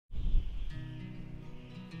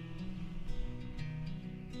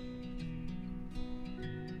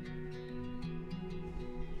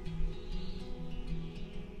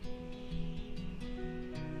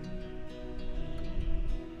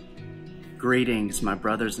Greetings, my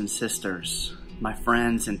brothers and sisters, my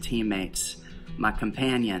friends and teammates, my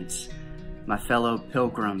companions, my fellow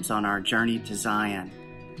pilgrims on our journey to Zion.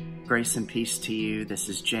 Grace and peace to you. This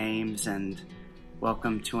is James, and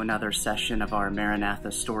welcome to another session of our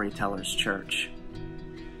Maranatha Storytellers Church.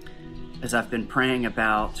 As I've been praying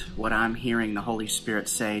about what I'm hearing the Holy Spirit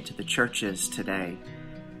say to the churches today,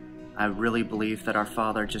 I really believe that our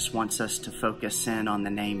Father just wants us to focus in on the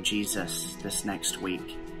name Jesus this next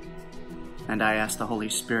week. And I ask the Holy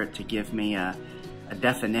Spirit to give me a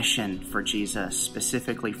definition for Jesus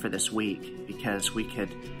specifically for this week, because we could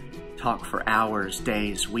talk for hours,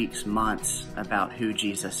 days, weeks, months about who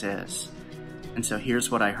Jesus is. And so here's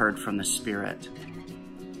what I heard from the Spirit.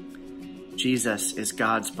 Jesus is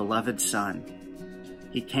God's beloved Son.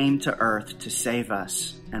 He came to earth to save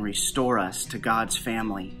us and restore us to God's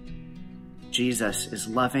family. Jesus is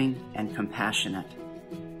loving and compassionate,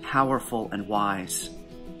 powerful and wise,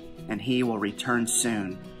 and he will return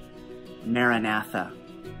soon. Maranatha.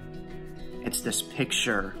 It's this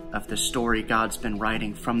picture of the story God's been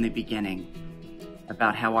writing from the beginning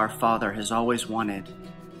about how our Father has always wanted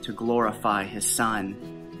to glorify his Son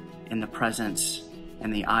in the presence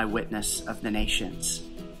and the eyewitness of the nations.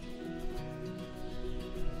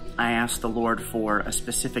 I asked the Lord for a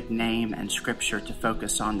specific name and scripture to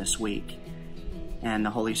focus on this week, and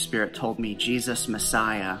the Holy Spirit told me Jesus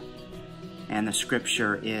Messiah, and the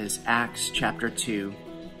scripture is Acts chapter 2,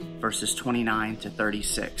 verses 29 to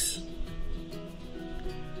 36.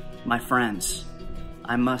 My friends,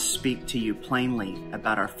 I must speak to you plainly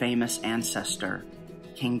about our famous ancestor,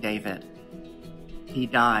 King David. He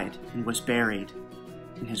died and was buried,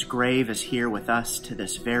 and his grave is here with us to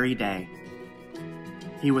this very day.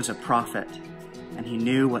 He was a prophet, and he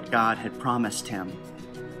knew what God had promised him.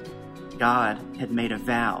 God had made a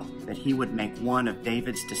vow that he would make one of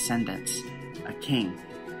David's descendants a king,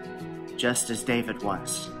 just as David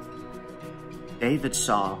was. David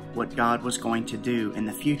saw what God was going to do in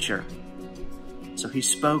the future, so he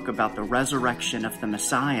spoke about the resurrection of the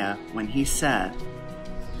Messiah when he said,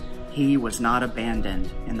 "He was not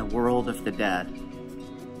abandoned in the world of the dead.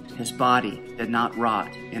 His body did not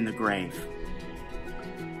rot in the grave."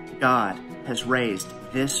 God has raised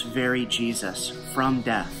this very Jesus from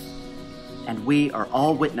death, and we are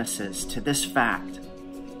all witnesses to this fact.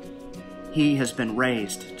 He has been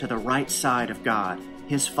raised to the right side of God,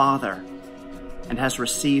 his Father, and has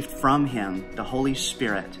received from him the Holy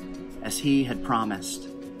Spirit as he had promised.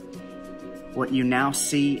 What you now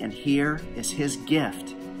see and hear is his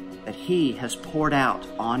gift that he has poured out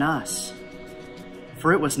on us.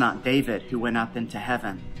 For it was not David who went up into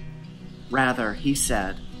heaven. Rather, he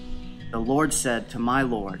said, "The Lord said to my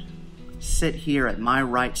Lord, 'Sit here at my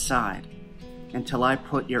right side until I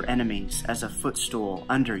put your enemies as a footstool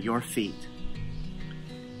under your feet.'"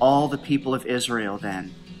 All the people of Israel,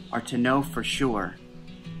 then, are to know for sure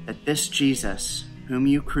that this Jesus, whom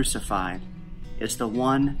you crucified, is the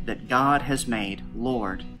one that God has made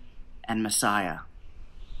Lord and Messiah.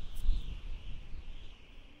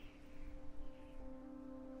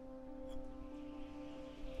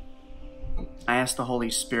 I asked the Holy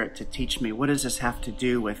Spirit to teach me, what does this have to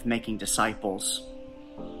do with making disciples?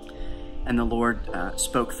 And the Lord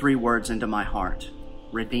spoke three words into my heart: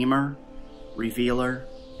 Redeemer, Revealer,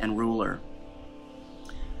 and Ruler.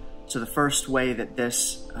 So the first way that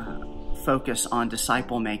this focus on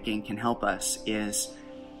disciple making can help us is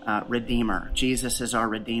Redeemer. Jesus is our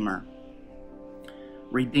Redeemer.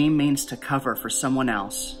 Redeem means to cover for someone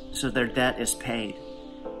else so their debt is paid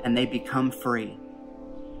and they become free.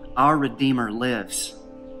 Our Redeemer lives.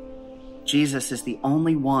 Jesus is the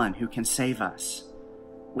only one who can save us.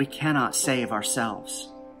 We cannot save ourselves.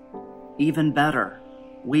 Even better,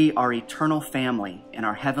 we are eternal family in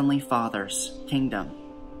our Heavenly Father's kingdom.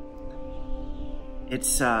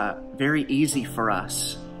 It's very easy for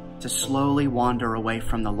us to slowly wander away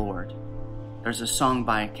from the Lord. There's a song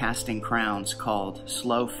by Casting Crowns called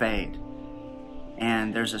 "Slow Fade."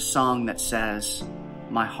 And there's a song that says,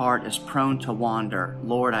 "My heart is prone to wander,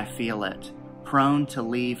 Lord, I feel it, prone to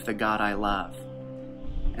leave the God I love."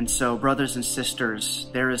 And so, brothers and sisters,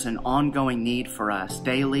 there is an ongoing need for us,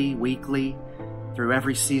 daily, weekly, through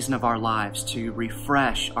every season of our lives, to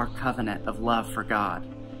refresh our covenant of love for God.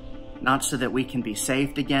 Not so that we can be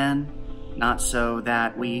saved again, not so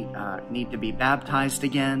that we need to be baptized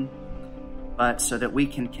again, but so that we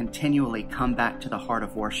can continually come back to the heart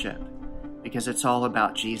of worship, because it's all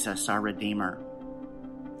about Jesus, our Redeemer.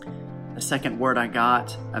 The second word I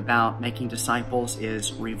got about making disciples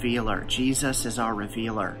is revealer. Jesus is our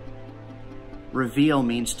revealer. Reveal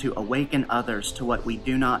means to awaken others to what we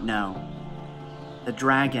do not know. The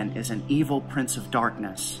dragon is an evil prince of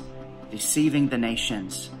darkness, deceiving the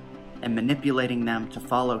nations and manipulating them to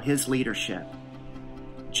follow his leadership,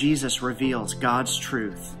 Jesus reveals God's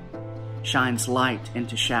truth, shines light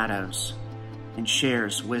into shadows, and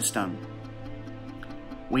shares wisdom.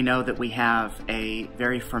 We know that we have a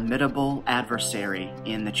very formidable adversary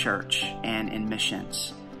in the church and in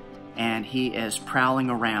missions, and he is prowling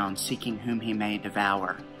around seeking whom he may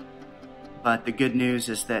devour. But the good news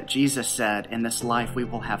is that Jesus said, in this life we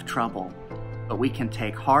will have trouble, but we can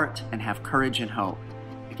take heart and have courage and hope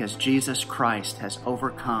because Jesus Christ has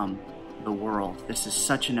overcome the world. This is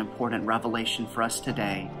such an important revelation for us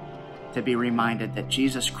today, to be reminded that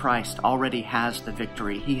Jesus Christ already has the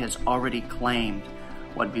victory. He has already claimed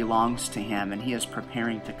what belongs to him, and he is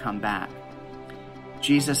preparing to come back.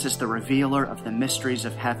 Jesus is the revealer of the mysteries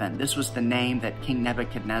of heaven. This was the name that King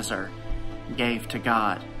Nebuchadnezzar gave to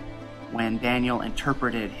God when Daniel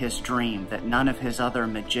interpreted his dream that none of his other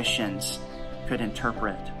magicians could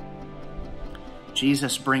interpret.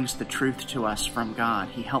 Jesus brings the truth to us from God.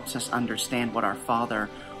 He helps us understand what our Father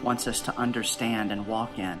wants us to understand and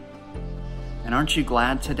walk in. And aren't you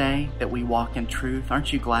glad today that we walk in truth?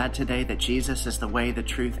 Aren't you glad today that Jesus is the way, the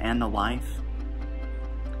truth, and the life?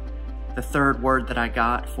 The third word that I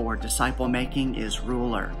got for disciple making is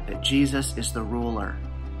ruler, that Jesus is the ruler.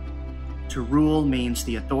 To rule means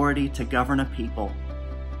the authority to govern a people.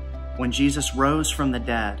 When Jesus rose from the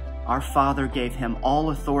dead, our Father gave him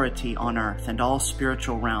all authority on earth and all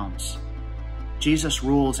spiritual realms. Jesus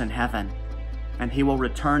rules in heaven, and he will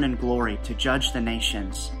return in glory to judge the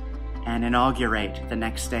nations and inaugurate the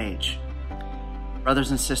next stage.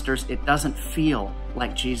 Brothers and sisters, it doesn't feel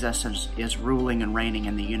like Jesus is ruling and reigning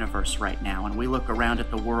in the universe right now. And we look around at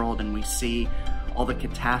the world and we see all the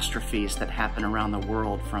catastrophes that happen around the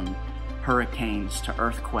world, from hurricanes to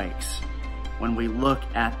earthquakes. When we look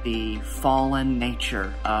at the fallen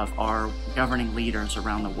nature of our governing leaders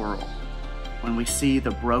around the world, when we see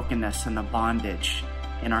the brokenness and the bondage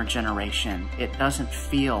in our generation, it doesn't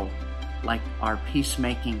feel like our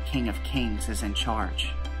peacemaking King of Kings is in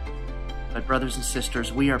charge. But brothers and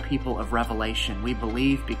sisters, we are people of revelation. We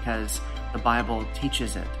believe because the Bible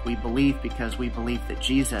teaches it. We believe because we believe that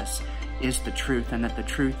Jesus is the truth and that the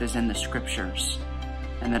truth is in the Scriptures,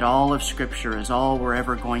 and that all of Scripture is all we're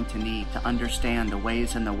ever going to need to understand the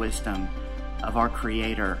ways and the wisdom of our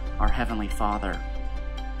Creator, our Heavenly Father.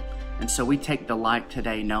 And so we take delight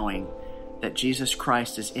today knowing that Jesus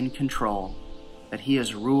Christ is in control, that he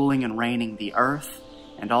is ruling and reigning the earth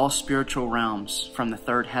and all spiritual realms from the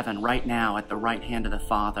third heaven right now at the right hand of the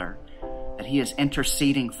Father, that he is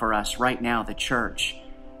interceding for us right now, the church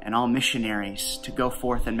and all missionaries, to go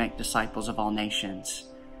forth and make disciples of all nations,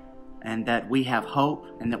 and that we have hope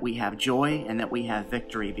and that we have joy and that we have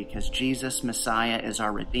victory because Jesus, Messiah, is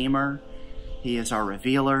our Redeemer, he is our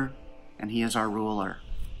revealer, and he is our ruler.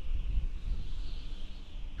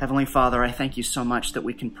 Heavenly Father, I thank you so much that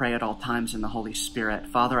we can pray at all times in the Holy Spirit.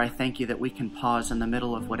 Father, I thank you that we can pause in the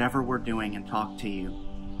middle of whatever we're doing and talk to you.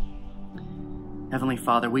 Heavenly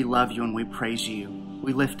Father, we love you and we praise you.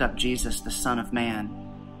 We lift up Jesus, the Son of Man,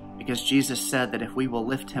 because Jesus said that if we will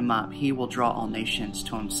lift him up, he will draw all nations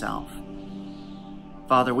to himself.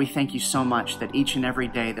 Father, we thank you so much that each and every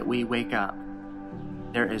day that we wake up,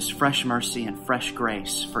 there is fresh mercy and fresh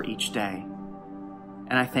grace for each day.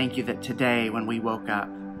 And I thank you that today when we woke up,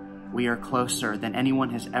 we are closer than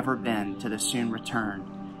anyone has ever been to the soon return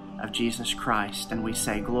of Jesus Christ. And we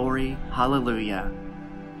say, glory, hallelujah.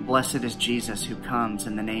 Blessed is Jesus who comes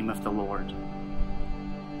in the name of the Lord.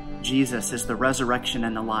 Jesus is the resurrection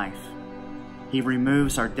and the life. He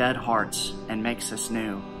removes our dead hearts and makes us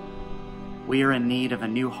new. We are in need of a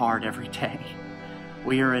new heart every day.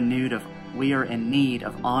 We are in need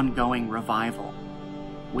of ongoing revival.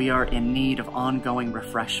 We are in need of ongoing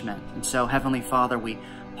refreshment. And so, Heavenly Father, we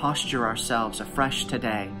posture ourselves afresh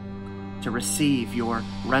today to receive your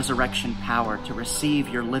resurrection power, to receive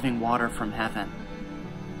your living water from heaven.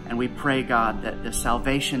 And we pray, God, that the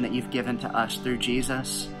salvation that you've given to us through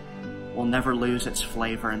Jesus will never lose its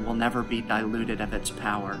flavor and will never be diluted of its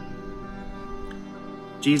power.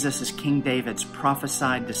 Jesus is King David's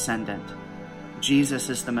prophesied descendant. Jesus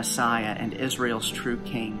is the Messiah and Israel's true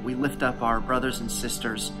King. We lift up our brothers and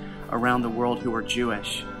sisters around the world who are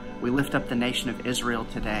Jewish. We lift up the nation of Israel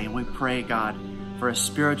today, and we pray, God, for a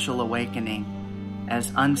spiritual awakening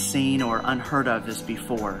as unseen or unheard of as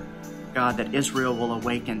before. God, that Israel will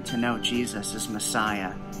awaken to know Jesus as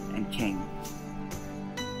Messiah and King.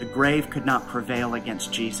 The grave could not prevail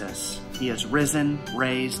against Jesus. He is risen,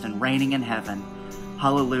 raised, and reigning in heaven.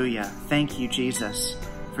 Hallelujah. Thank you, Jesus,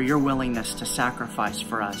 for your willingness to sacrifice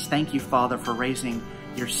for us. Thank you, Father, for raising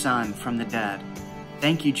your Son from the dead.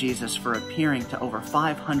 Thank you, Jesus, for appearing to over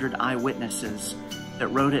 500 eyewitnesses that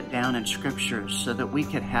wrote it down in scriptures so that we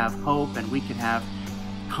could have hope and we could have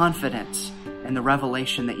confidence in the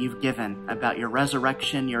revelation that you've given about your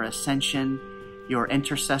resurrection, your ascension, your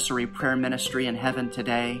intercessory prayer ministry in heaven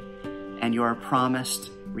today, and your promised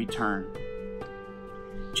return.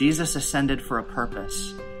 Jesus ascended for a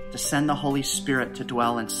purpose, to send the Holy Spirit to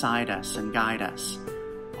dwell inside us and guide us.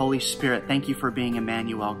 Holy Spirit, thank you for being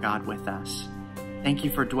Emmanuel, God with us. Thank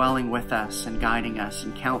you for dwelling with us and guiding us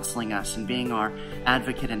and counseling us and being our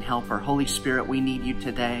advocate and helper. Holy Spirit, we need you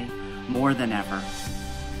today more than ever.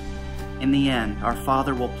 In the end, our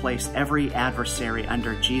Father will place every adversary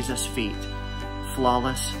under Jesus' feet.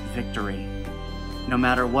 Flawless victory. No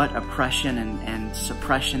matter what oppression and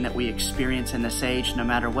suppression that we experience in this age, no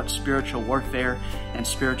matter what spiritual warfare and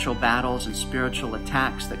spiritual battles and spiritual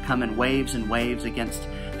attacks that come in waves and waves against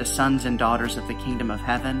the sons and daughters of the kingdom of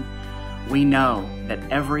heaven, we know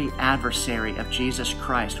that every adversary of Jesus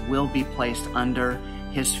Christ will be placed under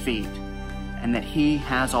his feet, and that he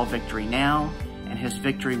has all victory now, and his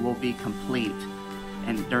victory will be complete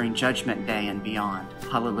and during Judgment Day and beyond.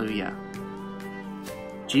 Hallelujah.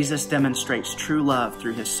 Jesus demonstrates true love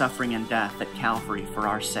through his suffering and death at Calvary for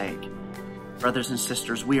our sake. Brothers and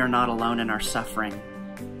sisters, we are not alone in our suffering.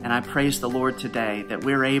 And I praise the Lord today that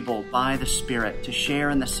we're able by the Spirit to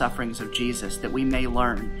share in the sufferings of Jesus, that we may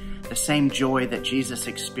learn the same joy that Jesus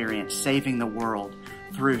experienced, saving the world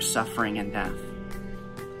through suffering and death.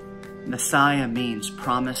 Messiah means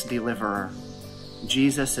promised deliverer.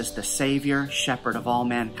 Jesus is the Savior, shepherd of all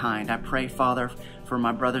mankind. I pray, Father, for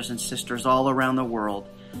my brothers and sisters all around the world,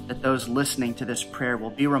 that those listening to this prayer will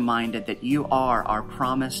be reminded that you are our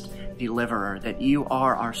promised deliverer, that you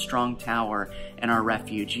are our strong tower and our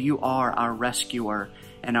refuge. You are our rescuer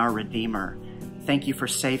and our redeemer. Thank you for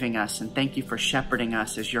saving us, and thank you for shepherding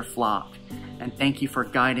us as your flock. And thank you for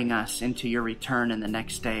guiding us into your return in the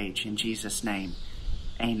next stage. In Jesus' name,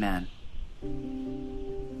 amen.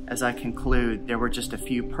 As I conclude, there were just a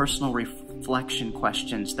few personal reflection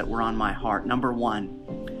questions that were on my heart. Number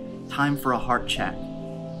one, time for a heart check.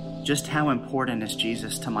 Just how important is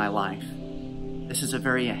Jesus to my life? This is a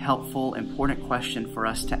very helpful, important question for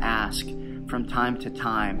us to ask from time to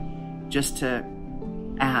time. Just to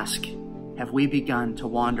ask, have we begun to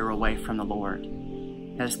wander away from the Lord?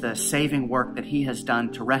 Has the saving work that he has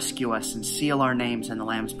done to rescue us and seal our names in the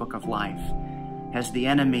Lamb's Book of Life, has the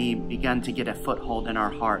enemy begun to get a foothold in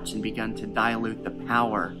our hearts and begun to dilute the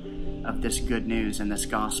power of this good news and this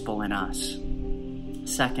gospel in us?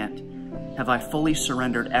 Second, have I fully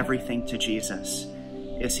surrendered everything to Jesus?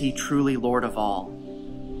 Is he truly Lord of all?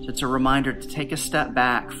 So it's a reminder to take a step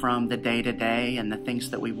back from the day-to-day and the things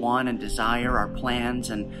that we want and desire, our plans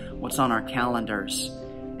and what's on our calendars,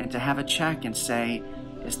 and to have a check and say,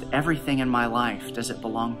 is everything in my life, does it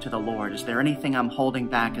belong to the Lord? Is there anything I'm holding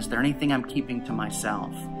back? Is there anything I'm keeping to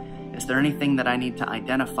myself? Is there anything that I need to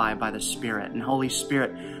identify by the Spirit? And Holy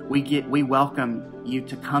Spirit, we welcome you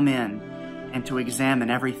to come in and to examine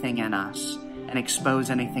everything in us and expose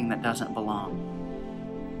anything that doesn't belong.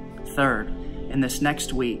 Third, in this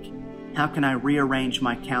next week, how can I rearrange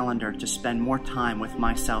my calendar to spend more time with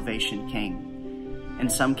my salvation King? In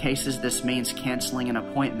some cases, this means canceling an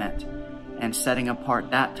appointment and setting apart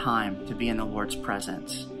that time to be in the Lord's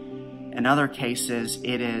presence. In other cases,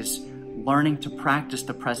 it is learning to practice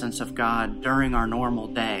the presence of God during our normal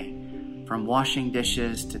day, from washing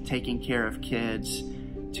dishes to taking care of kids,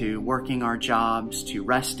 to working our jobs, to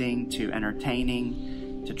resting, to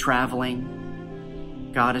entertaining, to traveling.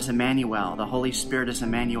 God is Emmanuel. The Holy Spirit is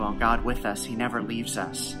Emmanuel, God with us. He never leaves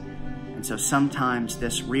us. And so sometimes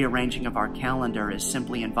this rearranging of our calendar is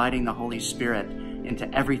simply inviting the Holy Spirit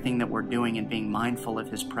into everything that we're doing and being mindful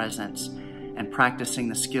of his presence and practicing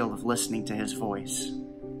the skill of listening to his voice.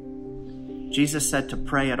 Jesus said to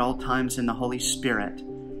pray at all times in the Holy Spirit.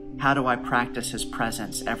 How do I practice his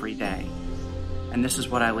presence every day? And this is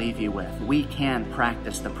what I leave you with. We can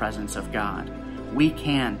practice the presence of God. We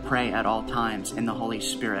can pray at all times in the Holy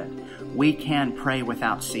Spirit. We can pray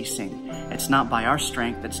without ceasing. It's not by our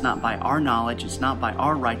strength. It's not by our knowledge. It's not by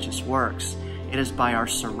our righteous works. It is by our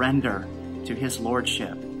surrender to his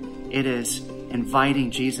lordship. It is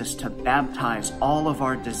inviting Jesus to baptize all of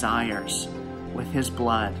our desires with his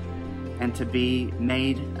blood and to be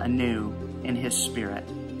made anew in his Spirit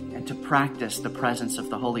and to practice the presence of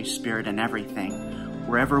the Holy Spirit in everything.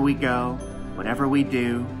 Wherever we go, whatever we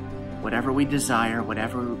do, whatever we desire,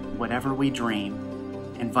 whatever we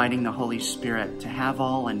dream, inviting the Holy Spirit to have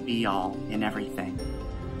all and be all in everything.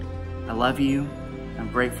 I love you.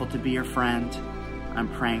 I'm grateful to be your friend.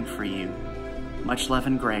 I'm praying for you. Much love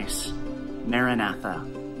and grace. Maranatha.